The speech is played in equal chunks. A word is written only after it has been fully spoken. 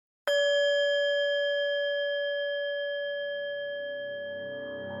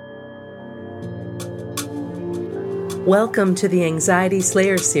Welcome to the Anxiety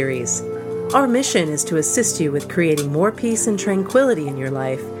Slayer series. Our mission is to assist you with creating more peace and tranquility in your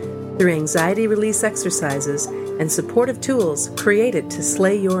life through anxiety release exercises and supportive tools created to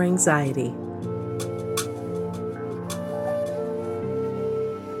slay your anxiety.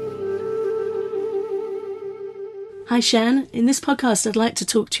 Hi Shan, in this podcast I'd like to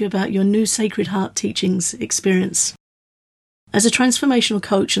talk to you about your new Sacred Heart Teachings experience. As a transformational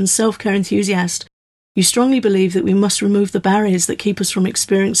coach and self-care enthusiast, you strongly believe that we must remove the barriers that keep us from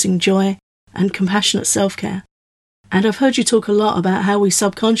experiencing joy and compassionate self-care. And I've heard you talk a lot about how we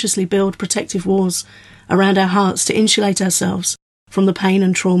subconsciously build protective walls around our hearts to insulate ourselves from the pain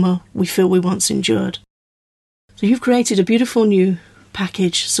and trauma we feel we once endured. So you've created a beautiful new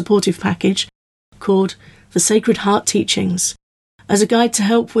supportive package, called the Sacred Heart Teachings, as a guide to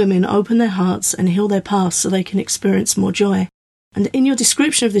help women open their hearts and heal their past so they can experience more joy. And in your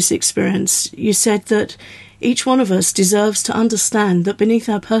description of this experience, you said that each one of us deserves to understand that beneath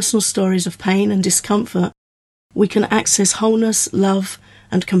our personal stories of pain and discomfort, we can access wholeness, love,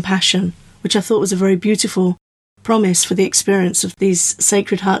 and compassion, which I thought was a very beautiful promise for the experience of these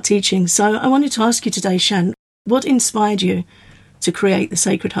Sacred Heart Teachings. So I wanted to ask you today, Shan, what inspired you to create the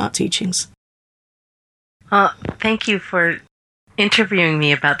Sacred Heart Teachings? Thank you for interviewing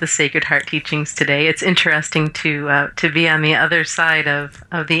me about the Sacred Heart Teachings today. It's interesting to be on the other side of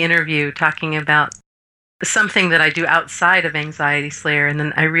the interview talking about something that I do outside of Anxiety Slayer, and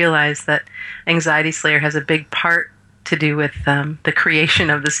then I realized that Anxiety Slayer has a big part to do with the creation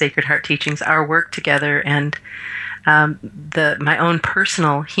of the Sacred Heart Teachings, our work together, and my own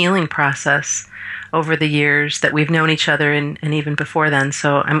personal healing process over the years that we've known each other and even before then.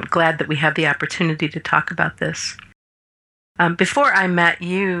 So I'm glad that we have the opportunity to talk about this. Before I met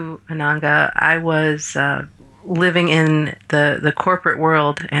you, Ananga, I was living in the corporate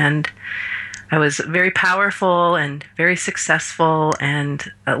world, and I was very powerful and very successful and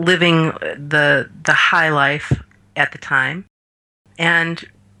living the high life at the time, and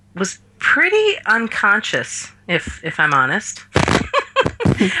was pretty unconscious, if I'm honest.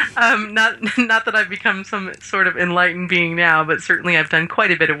 Not that I've become some sort of enlightened being now, but certainly I've done quite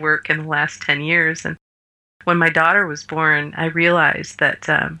a bit of work in the last 10 years. And when my daughter was born, I realized that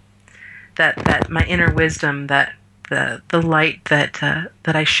that my inner wisdom, that the light that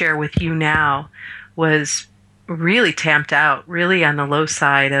I share with you now, was really tamped out, really on the low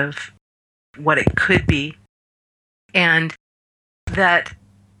side of what it could be, and that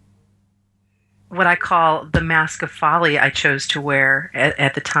what I call the mask of folly I chose to wear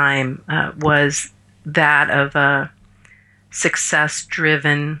at the time was that of a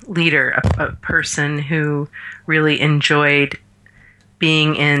success-driven leader, a person who really enjoyed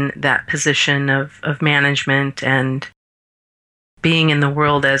being in that position of management and being in the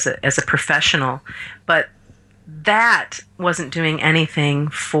world as a professional. But that wasn't doing anything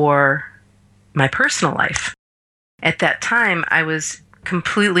for my personal life. At that time, I was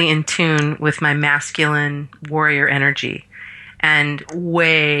completely in tune with my masculine warrior energy and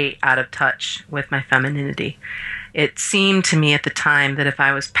way out of touch with my femininity. It seemed to me at the time that if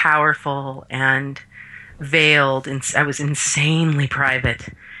I was powerful and veiled and I was insanely private,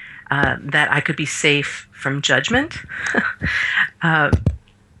 that I could be safe from judgment.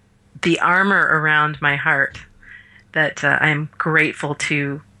 The armor around my heart that I'm grateful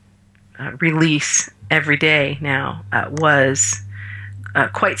to release every day now was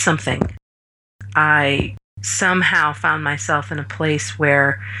quite something. I somehow found myself in a place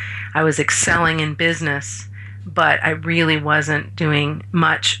where I was excelling in business, but I really wasn't doing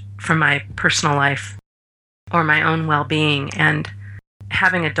much for my personal life or my own well-being. And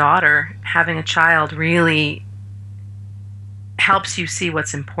having a daughter, having a child, really helps you see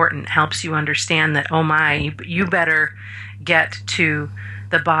what's important, helps you understand that, oh my, you better get to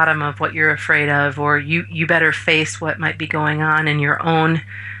the bottom of what you're afraid of, or you better face what might be going on in your own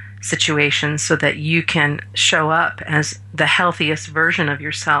situation so that you can show up as the healthiest version of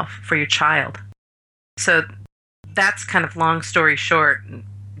yourself for your child. So that's kind of long story short,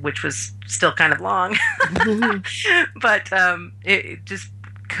 which was still kind of long. But it just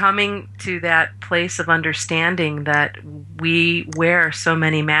coming to that place of understanding that we wear so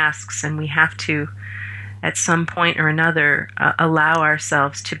many masks, and we have to, at some point or another, allow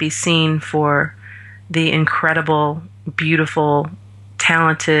ourselves to be seen for the incredible, beautiful,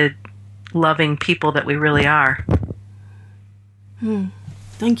 talented, loving people that we really are.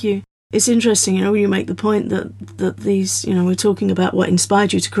 Thank you. It's interesting, you make the point that these, we're talking about what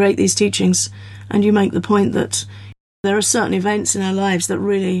inspired you to create these teachings, and you make the point that there are certain events in our lives that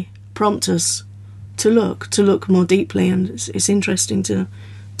really prompt us to look more deeply, and it's interesting to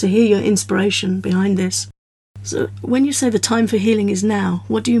hear your inspiration behind this. So when you say the time for healing is now,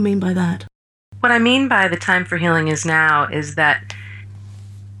 what do you mean by that? What I mean by the time for healing is now is that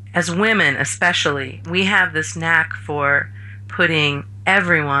as women especially, we have this knack for putting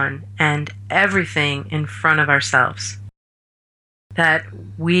everyone and everything in front of ourselves. That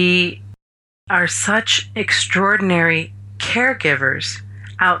we are such extraordinary caregivers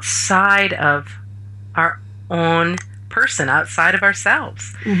outside of our own person, outside of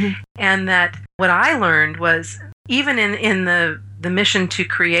ourselves. Mm-hmm. And that what I learned was, even in the mission to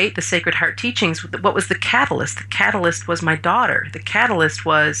create the Sacred Heart Teachings, what was the catalyst? The catalyst was my daughter. The catalyst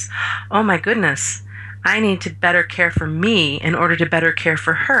was, oh my goodness, I need to better care for me in order to better care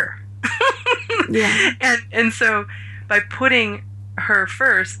for her. Yeah. And so by putting her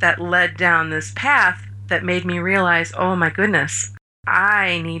first, that led down this path that made me realize, oh my goodness,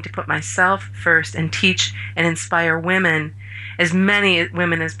 I need to put myself first and teach and inspire women, as many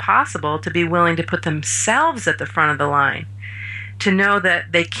women as possible, to be willing to put themselves at the front of the line, to know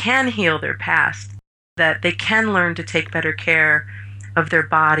that they can heal their past, that they can learn to take better care of their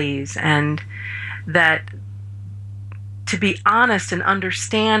bodies, and that to be honest and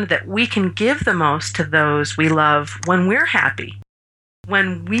understand that we can give the most to those we love when we're happy,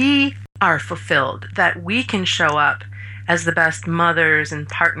 when we are fulfilled, that we can show up as the best mothers and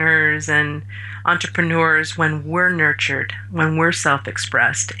partners and entrepreneurs when we're nurtured, when we're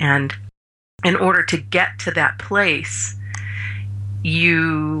self-expressed. And in order to get to that place,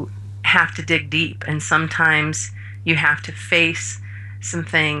 you have to dig deep, and sometimes you have to face some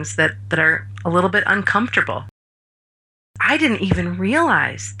things that are a little bit uncomfortable. I didn't even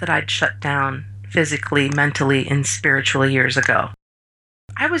realize that I'd shut down physically, mentally, and spiritually years ago.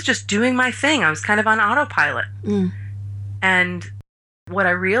 I was just doing my thing. I was kind of on autopilot. Mm. And what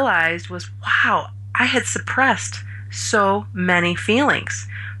I realized was, wow, I had suppressed so many feelings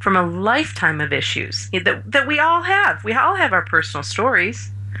from a lifetime of issues that we all have. We all have our personal stories.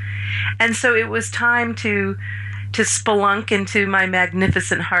 And so it was time to spelunk into my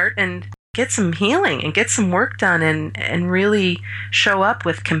magnificent heart and get some healing and get some work done, and really show up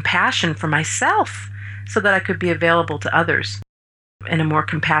with compassion for myself so that I could be available to others in a more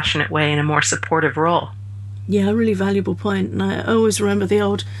compassionate way, in a more supportive role. Yeah, a really valuable point. And I always remember the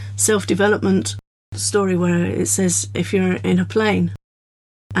old self-development story where it says if you're in a plane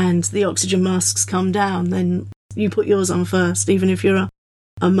and the oxygen masks come down, then you put yours on first. Even if you're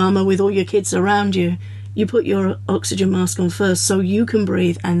a mama with all your kids around you, you put your oxygen mask on first so you can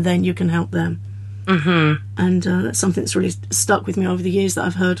breathe, and then you can help them. Mm-hmm. And that's something that's really stuck with me over the years that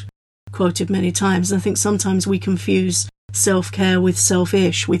I've heard quoted many times. And I think sometimes we confuse self-care with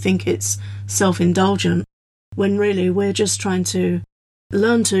selfish. We think it's self-indulgent, when really we're just trying to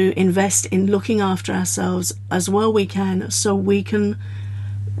learn to invest in looking after ourselves as well we can, so we can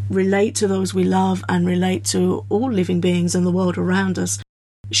relate to those we love and relate to all living beings in the world around us,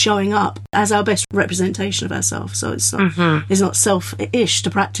 showing up as our best representation of ourselves. So it's not selfish to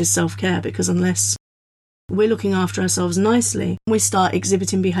practice self-care, because unless we're looking after ourselves nicely, we start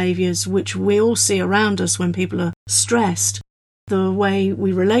exhibiting behaviours which we all see around us when people are stressed. The way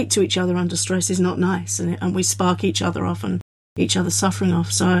we relate to each other under stress is not nice, and we spark each other off and each other suffering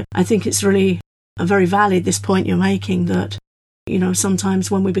off. So I think it's really a very valid, this point you're making, that, you know,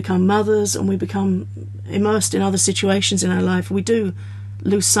 sometimes when we become mothers and we become immersed in other situations in our life, we do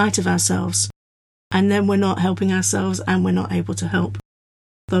lose sight of ourselves, and then we're not helping ourselves and we're not able to help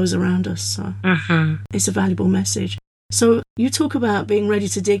those around us. So it's a valuable message. So you talk about being ready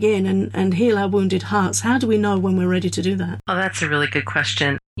to dig in and heal our wounded hearts. How do we know when we're ready to do that? Oh, that's a really good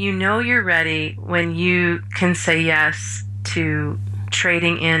question. You know you're ready when you can say yes to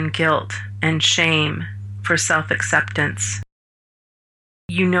trading in guilt and shame for self-acceptance.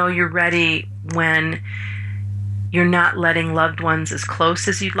 You know you're ready when you're not letting loved ones as close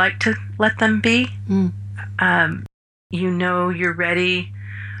as you'd like to let them be. You know you're ready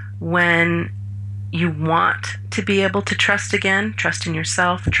when you want to be able to trust again, trust in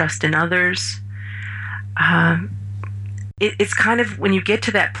yourself, trust in others. It's kind of when you get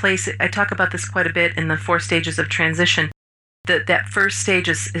to that place, I talk about this quite a bit in the 4 stages of transition, that first stage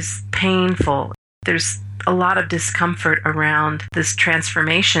is painful. There's a lot of discomfort around this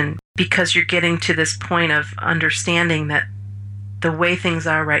transformation, because you're getting to this point of understanding that the way things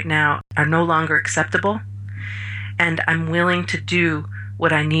are right now are no longer acceptable, and I'm willing to do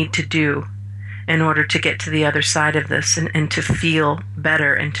what I need to do in order to get to the other side of this and to feel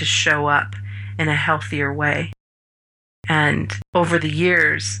better and to show up in a healthier way. And over the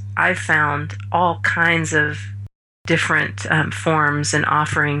years, I've found all kinds of different forms and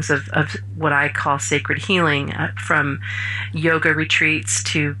offerings of what I call sacred healing, from yoga retreats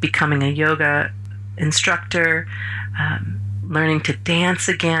to becoming a yoga instructor, learning to dance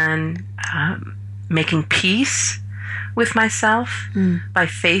again, making peace with myself by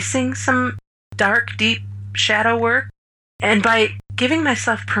facing some dark, deep shadow work, and by giving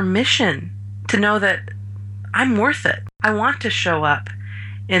myself permission to know that I'm worth it. I want to show up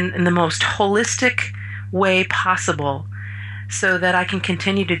in the most holistic way possible so that I can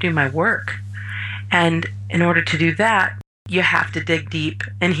continue to do my work. And in order to do that, you have to dig deep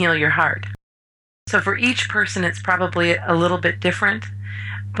and heal your heart. So for each person, it's probably a little bit different.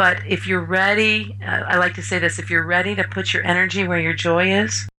 But if you're ready, I like to say this, if you're ready to put your energy where your joy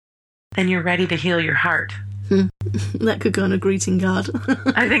is, then you're ready to heal your heart. That could go on a greeting card.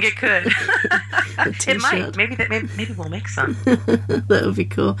 I think it could. It might. Maybe we'll make some. That would be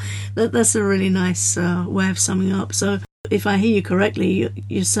cool. That's a really nice way of summing up. So if I hear you correctly,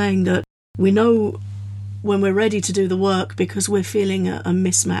 you're saying that we know when we're ready to do the work because we're feeling a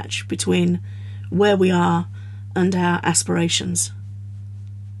mismatch between where we are and our aspirations.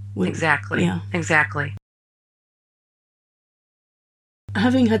 Exactly. Yeah. Exactly.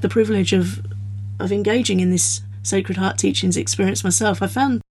 Having had the privilege of engaging in this Sacred Heart Teachings experience myself, I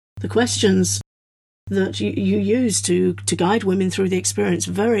found the questions that you use to guide women through the experience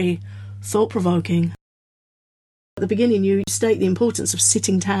very thought-provoking. At the beginning, you state the importance of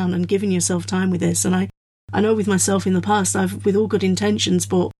sitting down and giving yourself time with this. And I know with myself in the past, I've, with all good intentions,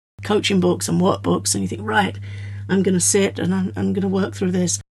 bought coaching books and workbooks, and you think, right, I'm going to sit and I'm going to work through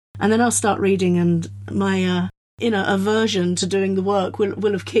this. And then I'll start reading, and my aversion to doing the work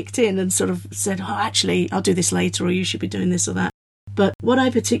will have kicked in and sort of said, oh, actually, I'll do this later, or you should be doing this or that. But what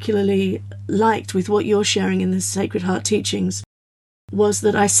I particularly liked with what you're sharing in the Sacred Heart Teachings was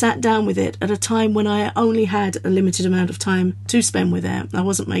that I sat down with it at a time when I only had a limited amount of time to spend with it. I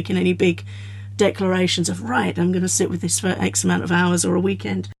wasn't making any big declarations of, right, I'm going to sit with this for X amount of hours or a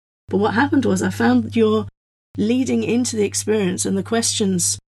weekend. But what happened was I found you're leading into the experience and the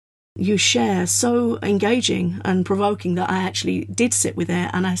questions you share so engaging and provoking that I actually did sit with it,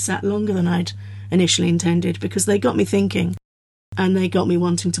 and I sat longer than I'd initially intended because they got me thinking and they got me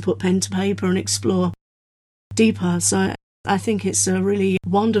wanting to put pen to paper and explore deeper. So I think it's a really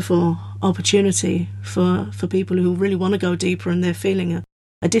wonderful opportunity for people who really want to go deeper and they're feeling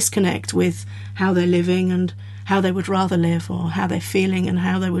a disconnect with how they're living and how they would rather live, or how they're feeling and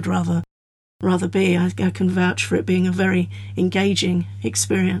how they would rather be. I can vouch for it being a very engaging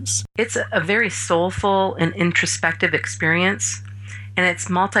experience. It's a very soulful and introspective experience, and it's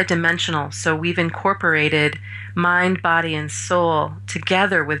multidimensional. So we've incorporated mind, body, and soul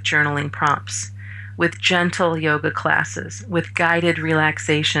together with journaling prompts, with gentle yoga classes, with guided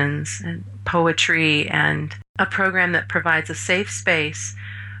relaxations and poetry, and a program that provides a safe space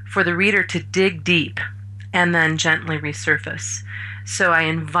for the reader to dig deep and then gently resurface. So I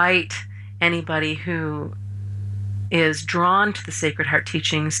invite anybody who is drawn to the Sacred Heart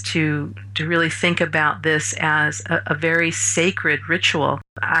Teachings to really think about this as a very sacred ritual.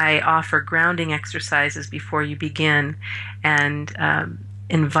 I offer grounding exercises before you begin and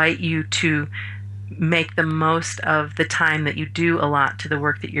invite you to make the most of the time that you do allot to the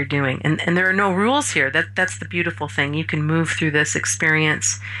work that you're doing. And there are no rules here. That's the beautiful thing. You can move through this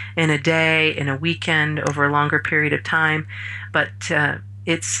experience in a day, in a weekend, over a longer period of time. But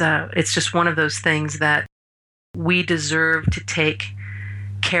it's just one of those things that we deserve to take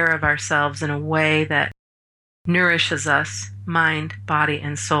care of ourselves in a way that nourishes us, mind, body,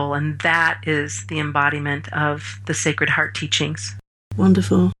 and soul. And that is the embodiment of the Sacred Heart Teachings.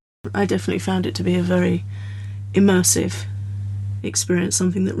 Wonderful. I definitely found it to be a very immersive experience,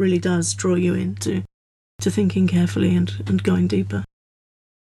 something that really does draw you into thinking carefully and going deeper.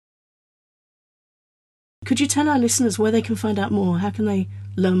 Could you tell our listeners where they can find out more? How can they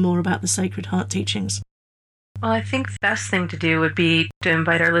learn more about the Sacred Heart Teachings? Well, I think the best thing to do would be to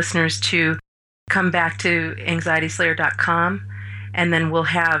invite our listeners to come back to anxietyslayer.com, and then we'll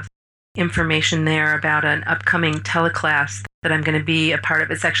have information there about an upcoming teleclass that I'm going to be a part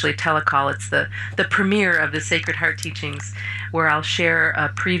of. It's actually a telecall. It's the premiere of the Sacred Heart Teachings, where I'll share a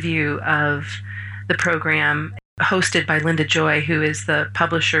preview of the program hosted by Linda Joy, who is the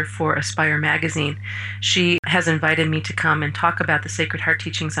publisher for Aspire magazine. She has invited me to come and talk about the Sacred Heart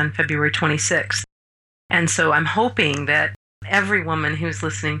Teachings on February 26th. And so I'm hoping that every woman who's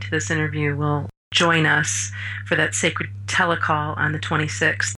listening to this interview will join us for that sacred telecall on the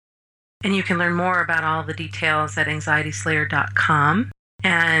 26th. And you can learn more about all the details at anxietyslayer.com.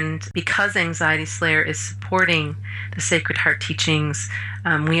 And because Anxiety Slayer is supporting the Sacred Heart Teachings,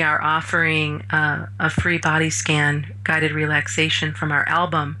 we are offering a free body scan guided relaxation from our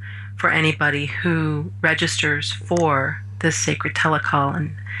album for anybody who registers for this sacred telecall.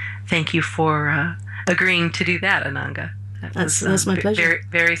 And thank you for agreeing to do that, Ananga. That's my pleasure. Very,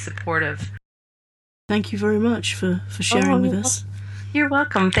 very supportive. Thank you very much for sharing with us. You're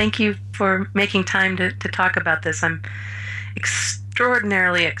welcome. Thank you for making time to talk about this. I'm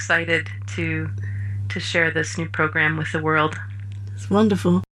extraordinarily excited to share this new program with the world. It's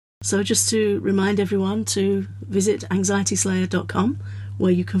wonderful. So just to remind everyone to visit anxietyslayer.com,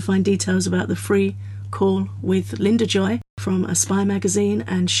 where you can find details about the free call with Linda Joy from Aspire magazine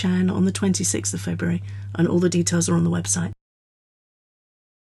and Shan on the 26th of February, and all the details are on the website.